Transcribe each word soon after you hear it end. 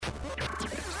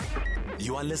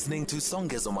You are listening to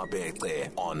Songezo Mabece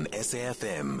on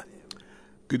SAFM.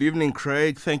 Good evening,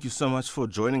 Craig. Thank you so much for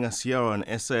joining us here on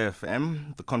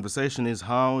SAFM. The conversation is,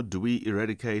 how do we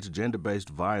eradicate gender-based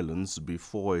violence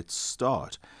before it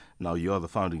starts? Now, you're the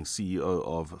founding CEO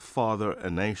of Father a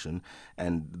Nation,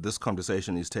 and this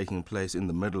conversation is taking place in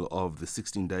the middle of the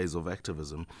 16 days of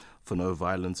activism for no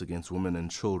violence against women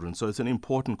and children. So it's an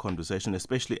important conversation,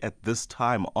 especially at this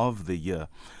time of the year,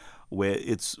 where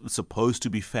it's supposed to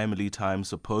be family time,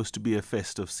 supposed to be a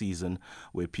festive season,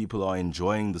 where people are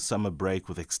enjoying the summer break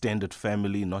with extended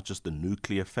family, not just the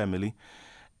nuclear family.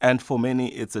 And for many,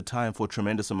 it's a time for a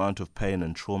tremendous amount of pain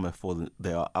and trauma, for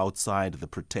they are outside the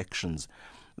protections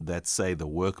that, say, the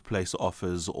workplace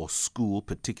offers, or school,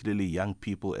 particularly young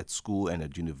people at school and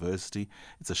at university.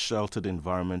 It's a sheltered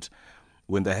environment.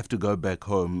 When they have to go back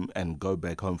home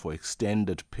for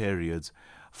extended periods,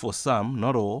 for some,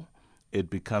 not all, it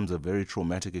becomes a very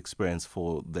traumatic experience,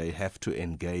 for they have to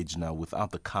engage now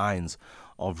without the kinds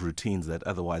of routines that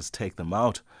otherwise take them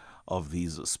out of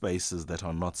these spaces that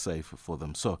are not safe for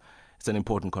them. So it's an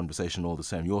important conversation all the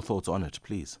same. Your thoughts on it,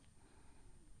 please.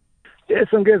 Yes,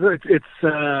 Songezo,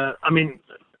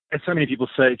 as so many people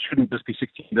say, it shouldn't just be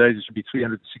 16 days, it should be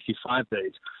 365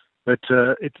 days. But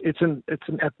it's an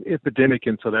epidemic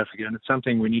in South Africa, and it's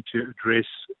something we need to address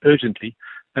urgently.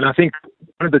 And I think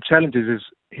one of the challenges is,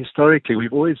 historically,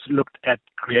 we've always looked at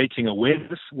creating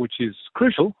awareness, which is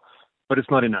crucial, but it's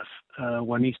not enough.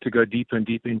 One needs to go deeper and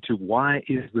deeper into why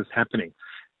is this happening.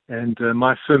 And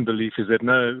my firm belief is that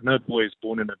no boy is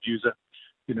born an abuser.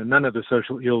 None of the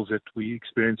social ills that we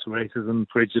experience, racism,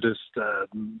 prejudice,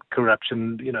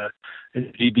 corruption,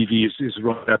 and GBV is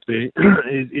right up there,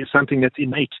 is something that's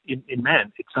innate in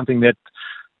man. It's something that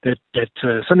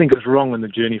something goes wrong on the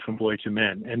journey from boy to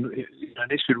man. And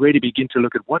unless we really begin to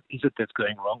look at what is it that's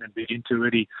going wrong and begin to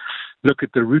really look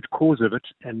at the root cause of it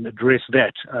and address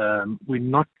that, we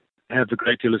not have a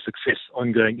great deal of success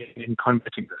ongoing in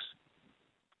combating this.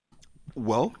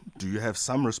 Well, do you have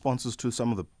some responses to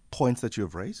some of the points that you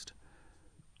have raised?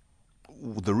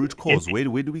 The root cause, where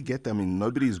do we get them? I mean,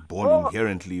 nobody is born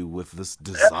inherently with this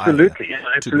desire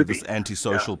to be this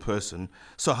antisocial person.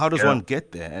 So how does one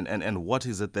get there? And what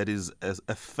is it that is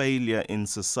a failure in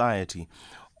society,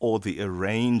 or the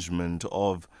arrangement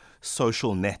of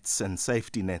social nets and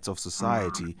safety nets of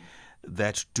society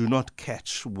that do not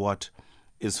catch what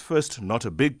is first not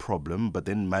a big problem, but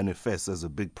then manifests as a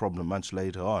big problem much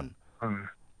later on?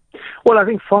 Well, I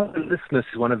think fatherlessness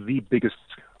is one of the biggest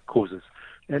causes.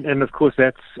 And of course,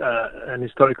 that's an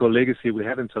historical legacy we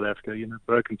have in South Africa,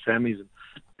 broken families.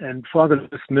 And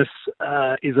fatherlessness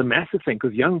is a massive thing,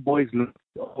 because young boys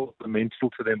look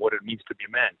mental to them what it means to be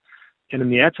a man. And in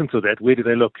the absence of that, where do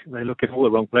they look? They look in all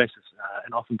the wrong places,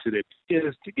 and often to their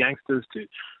peers, to gangsters, to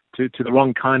the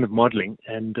wrong kind of modeling.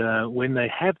 And when they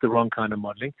have the wrong kind of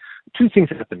modeling, two things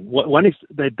happen. One is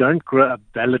they don't grow up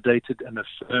validated and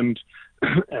affirmed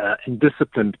and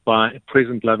disciplined by a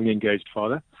present, loving, engaged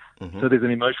father. Mm-hmm. So there's an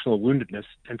emotional woundedness.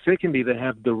 And secondly, they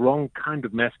have the wrong kind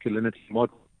of masculinity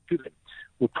model to them,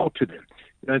 or taught to them.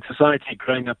 In society,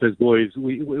 growing up as boys,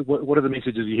 what are the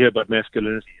messages you hear about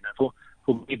masculinity? For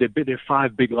me, there are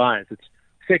 5 big lies. It's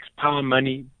sex, power,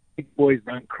 money, big boys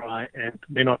don't cry, and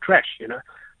they're not trash,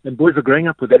 And boys are growing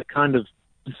up with that kind of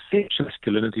deception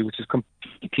masculinity, which is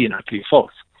completely and utterly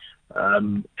false.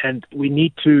 And we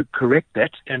need to correct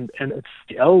that, and it's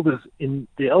the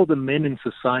elder men in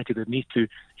society that need to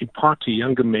impart to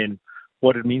younger men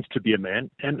what it means to be a man,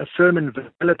 and affirm and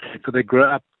validate, so they grow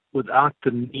up without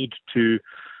the need to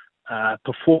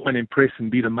perform and impress and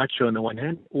be the macho on the one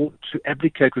hand, or to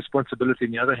abdicate responsibility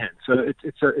on the other hand. So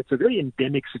it's a very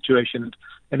endemic situation,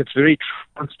 and it's very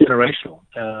transgenerational.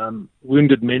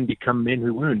 Wounded men become men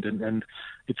who wound, and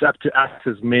it's up to us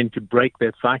as men to break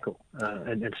that cycle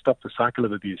and stop the cycle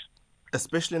of abuse.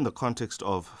 Especially in the context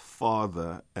of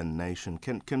Father and Nation,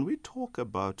 can we talk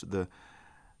about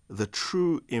the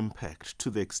true impact, to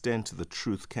the extent the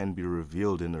truth can be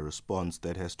revealed in a response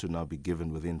that has to now be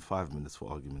given within 5 minutes, for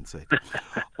argument's sake,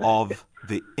 of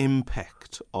the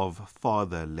impact of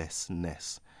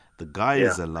fatherlessness? The guy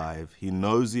is alive, he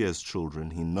knows he has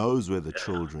children, he knows where the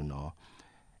children are,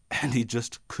 and he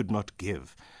just could not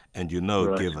give. And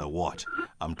give a what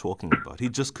I'm talking about. He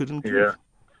just couldn't give.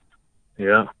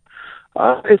 Yeah.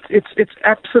 It's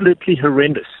absolutely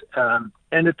horrendous. And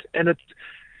it,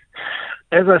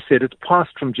 as I said, it's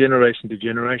passed from generation to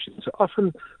generation. So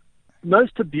often,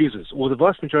 most abusers, or the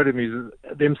vast majority of abusers,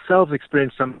 themselves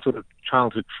experience some sort of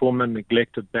childhood trauma,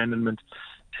 neglect, abandonment,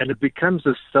 and it becomes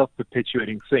a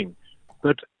self-perpetuating thing.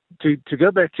 But to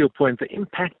go back to your point, the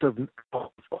impact of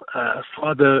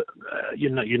father, you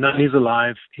know, he's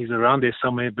alive, he's around there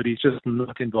somewhere, but he's just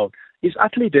not involved, is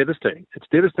utterly devastating. It's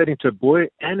devastating to a boy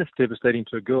and it's devastating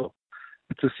to a girl.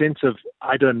 It's a sense of,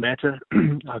 I don't matter,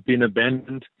 I've been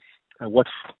abandoned,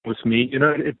 what's with me? You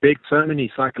know, it begs so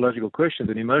many psychological questions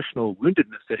and emotional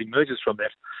woundedness that emerges from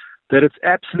that, that it's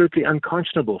absolutely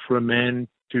unconscionable for a man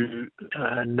to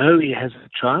know he has a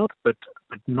child, but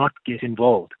not get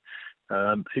involved.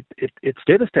 It's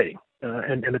devastating,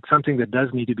 and it's something that does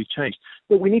need to be changed.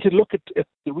 But we need to look at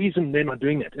the reason men are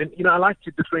doing that. And, you know, I like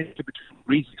to differentiate between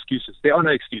reasons, excuses. There are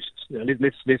no excuses. You know,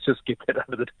 let's just get that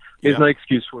out of it. There's no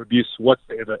excuse for abuse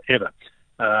whatsoever, ever.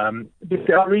 But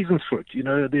there are reasons for it. You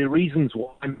know, there are reasons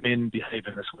why men behave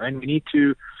in this way, and we need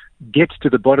to get to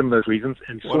the bottom of those reasons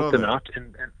and sort them out.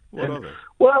 What are they?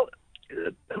 Well,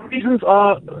 reasons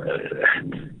are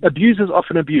abusers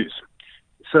often abuse.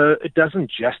 So it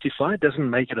doesn't justify, it doesn't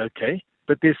make it okay,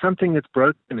 but there's something that's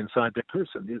broken inside that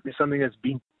person. There's something that's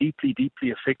been deeply,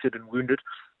 deeply affected and wounded,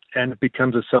 and it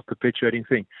becomes a self-perpetuating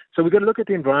thing. So we've got to look at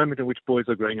the environment in which boys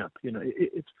are growing up. You know,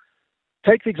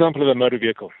 take the example of a motor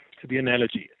vehicle, to the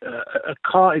analogy. A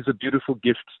car is a beautiful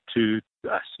gift to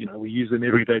us. You know, we use them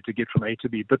every day to get from A to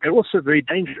B, but they're also very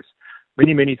dangerous.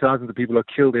 Many, many thousands of people are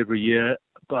killed every year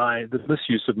by the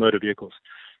misuse of motor vehicles.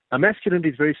 Masculinity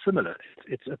is very similar.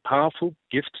 It's a powerful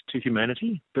gift to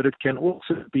humanity, but it can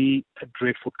also be a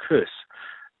dreadful curse.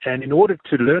 And in order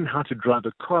to learn how to drive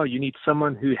a car, you need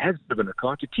someone who has driven a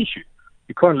car to teach you.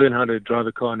 You can't learn how to drive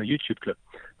a car in a YouTube clip.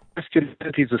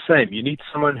 Masculinity is the same. You need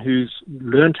someone who's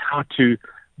learned how to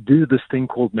do this thing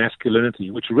called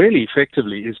masculinity, which really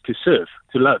effectively is to serve,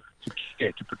 to love, to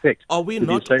care, to protect. Are we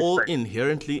not all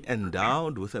inherently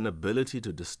endowed with an ability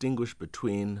to distinguish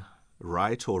between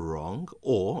right or wrong,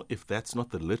 or, if that's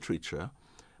not the literature,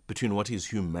 between what is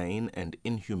humane and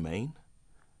inhumane?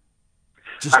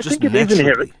 I think it is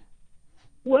inherent.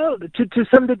 Well, to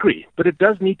some degree, but it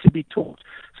does need to be taught.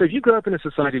 So if you grow up in a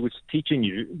society which is teaching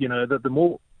you, you know, that the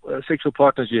more sexual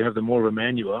partners you have, the more of a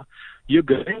man you are, you're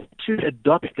going to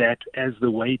adopt that as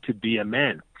the way to be a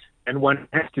man. And one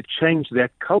has to change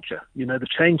that culture, you know, to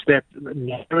change that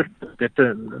narrative,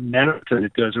 the narrative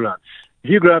that goes around. If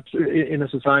you grow up in a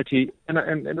society,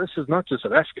 and this is not just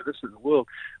South Africa, this is the world,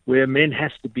 where men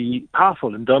has to be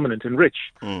powerful and dominant and rich,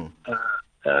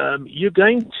 you're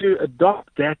going to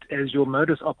adopt that as your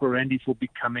modus operandi for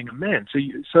becoming a man.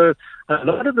 So a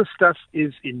lot of the stuff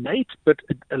is innate, but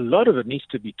a lot of it needs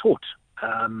to be taught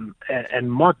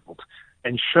and modeled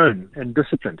and shown and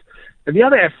disciplined. And the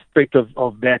other aspect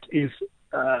of that is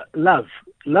love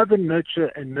and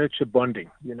nurture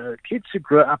bonding. You know, kids who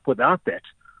grow up without that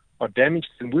are damaged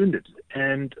and wounded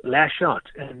and lash out.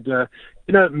 And,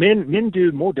 you know, men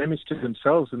do more damage to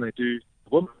themselves than they do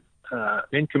women.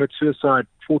 Men commit suicide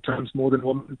 4 times more than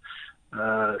women.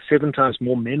 7 times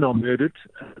more men are murdered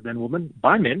than women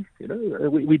by men. You know,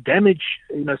 we damage,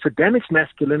 you know, so damaged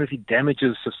masculinity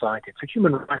damages society. It's a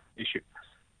human rights issue.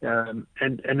 And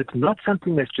it's not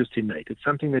something that's just innate. It's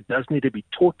something that does need to be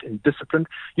taught and disciplined.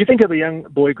 You think of a young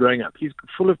boy growing up. He's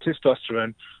full of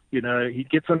testosterone. You know, he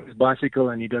gets on his bicycle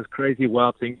and he does crazy,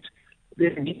 wild things.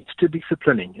 There needs to be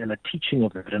disciplining and a teaching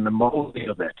of it and a molding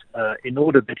of that in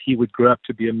order that he would grow up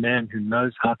to be a man who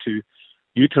knows how to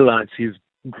utilize his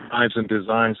drives and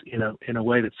desires in a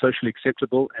way that's socially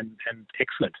acceptable and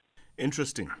excellent.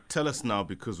 Interesting. Tell us now,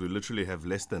 because we literally have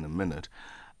less than a minute,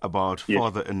 about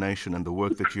Father a Nation and the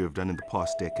work that you have done in the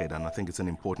past decade. And I think it's an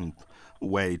important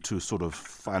way to sort of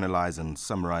finalize and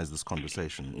summarize this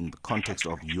conversation in the context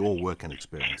of your work and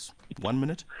experience. 1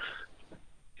 minute?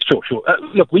 Sure.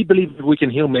 Look, we believe if we can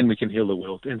heal men, we can heal the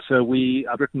world. And so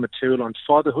I've written material on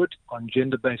fatherhood, on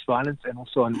gender-based violence, and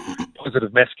also on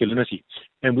positive masculinity.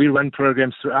 And we run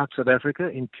programs throughout South Africa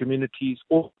in communities,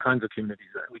 all kinds of communities.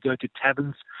 We go to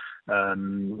taverns,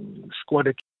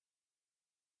 squatter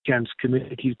camps,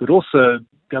 communities, but also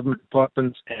government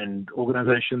departments and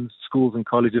organizations, schools and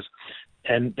colleges,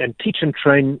 and teach and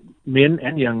train men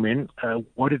and young men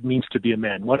what it means to be a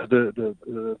man. One of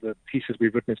the pieces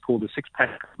we've written is called the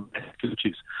six-pack of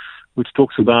virtues, which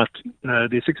talks about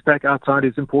the six-pack outside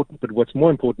is important, but what's more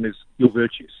important is your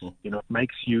virtues. You know, it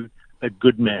makes you a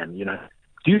good man. You know,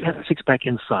 do you have a six-pack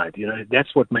inside? You know,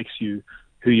 that's what makes you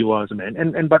who you are as a man.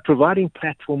 And by providing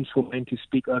platforms for men to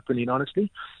speak openly and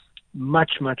honestly,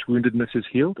 much woundedness is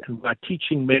healed. And by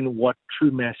teaching men what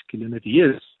true masculinity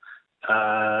is,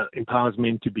 empowers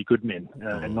men to be good men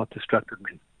and not destructive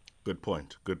men. Good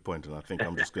point. And I think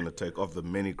I'm just going to take off the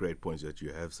many great points that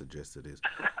you have suggested is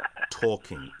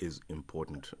talking is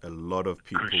important. A lot of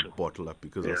people bottle up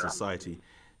because our society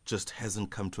just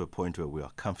hasn't come to a point where we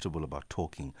are comfortable about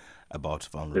talking about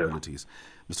vulnerabilities.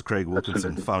 Mr. Craig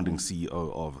Wilkinson, Absolutely. founding CEO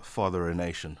of Father a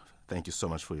Nation, thank you so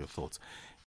much for your thoughts.